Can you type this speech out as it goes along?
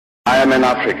I am an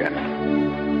African.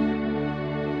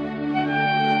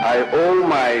 I owe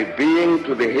my being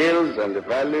to the hills and the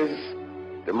valleys,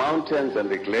 the mountains and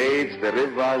the glades, the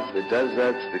rivers, the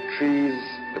deserts, the trees,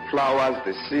 the flowers,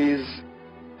 the seas,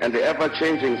 and the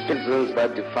ever-changing seasons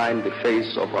that define the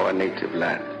face of our native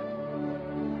land.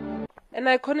 An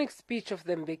iconic speech of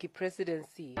the Mbeki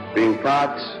presidency. Being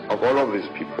part of all of these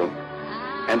people,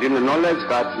 and in the knowledge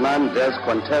that none dares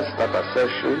contest that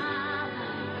assertion,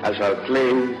 I shall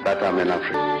claim that I'm an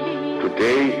African.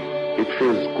 Today, it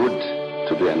feels good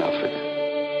to be an African.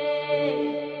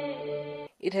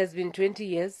 It has been 20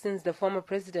 years since the former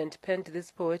president penned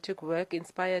this poetic work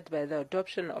inspired by the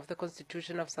adoption of the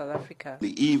Constitution of South Africa.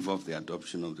 The eve of the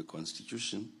adoption of the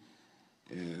Constitution,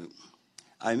 it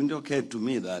occurred to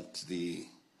me that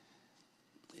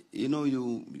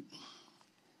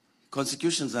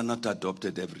constitutions are not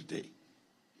adopted every day.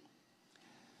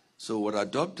 So we're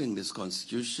adopting this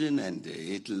Constitution, and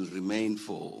it will remain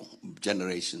for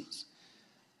generations.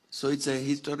 So it's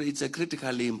a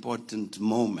critically important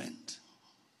moment.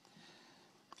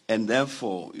 And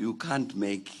therefore, you can't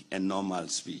make a normal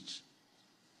speech.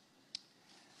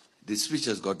 The speech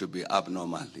has got to be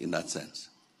abnormal in that sense,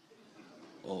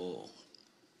 or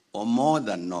more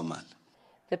than normal.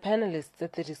 The panelists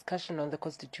at the discussion on the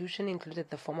Constitution included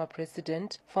the former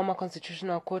President, former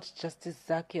Constitutional Court Justice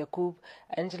Zaki Yaqub,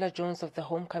 Angela Jones of the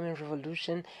Homecoming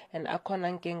Revolution, and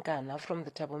Akhona Nkenkana from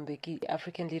the Thabo Mbeki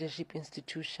African Leadership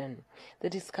Institution. The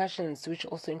discussions, which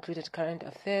also included current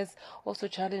affairs, also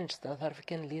challenged South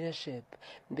African leadership.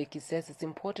 Mbeki says it's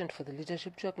important for the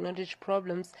leadership to acknowledge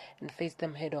problems and face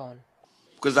them head-on.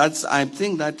 Because I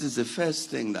think that is the first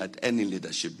thing that any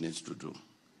leadership needs to do.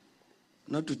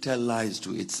 Not to tell lies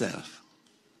to itself,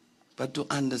 but to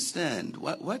understand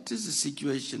what is the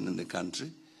situation in the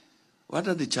country, what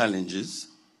are the challenges,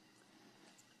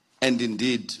 and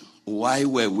indeed, why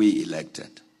were we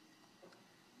elected?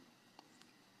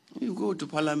 You go to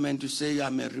Parliament, you say,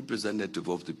 I'm a representative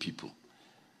of the people.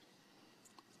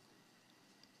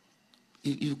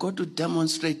 You've got to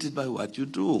demonstrate it by what you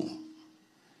do,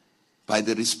 by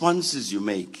the responses you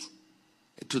make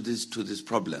to these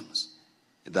problems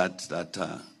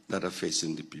that are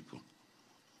facing the people.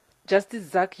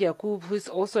 Justice Zaki Yaqub, who is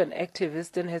also an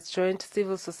activist and has joined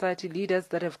civil society leaders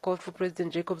that have called for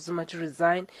President Jacob Zuma to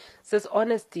resign, says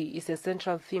honesty is a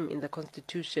central theme in the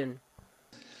Constitution.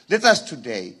 Let us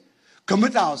today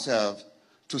commit ourselves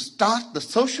to start the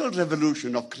social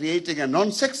revolution of creating a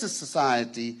non-sexist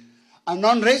society, a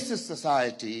non-racist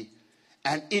society,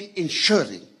 and in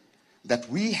ensuring that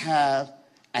we have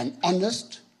an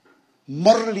honest,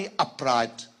 morally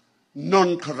upright,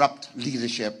 non-corrupt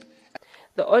leadership.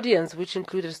 The audience, which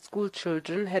included school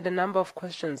children, had a number of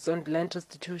questions on land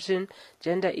restitution,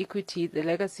 gender equity, the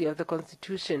legacy of the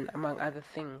Constitution, among other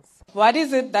things. What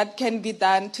is it that can be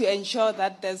done to ensure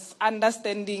that there's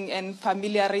understanding and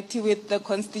familiarity with the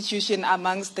Constitution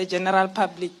amongst the general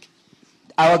public?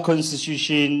 Our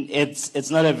Constitution,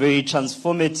 it's not a very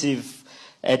transformative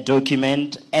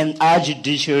document, and our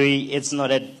judiciary, it's not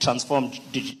a transformed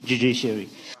judiciary.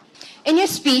 In your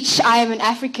speech, I am an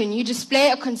African, you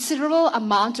display a considerable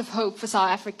amount of hope for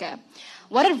South Africa.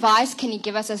 What advice can you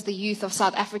give us as the youth of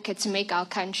South Africa to make our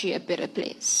country a better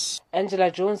place?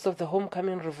 Angela Jones of the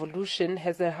Homecoming Revolution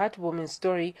has a heartwarming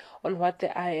story on what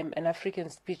the I Am an African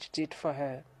speech did for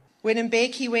her. When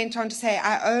Mbeki went on to say,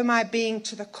 I owe my being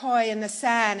to the Khoi and the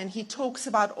San, and he talks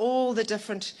about all the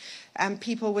different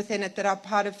people within it that are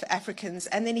part of Africans.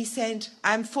 And then he said,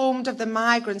 I'm formed of the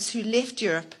migrants who left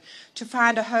Europe to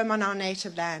find a home on our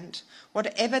native land.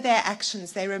 Whatever their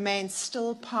actions, they remain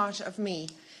still part of me.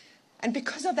 And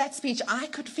because of that speech, I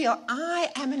could feel I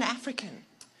am an African.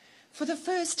 For the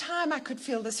first time, I could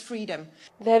feel this freedom.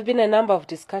 There have been a number of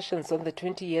discussions on the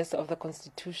 20 years of the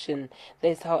Constitution.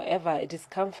 There is, however, a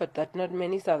discomfort that not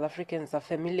many South Africans are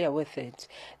familiar with it.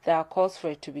 There are calls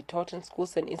for it to be taught in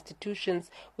schools and institutions,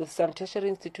 with some tertiary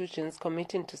institutions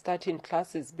committing to starting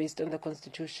classes based on the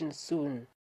Constitution soon.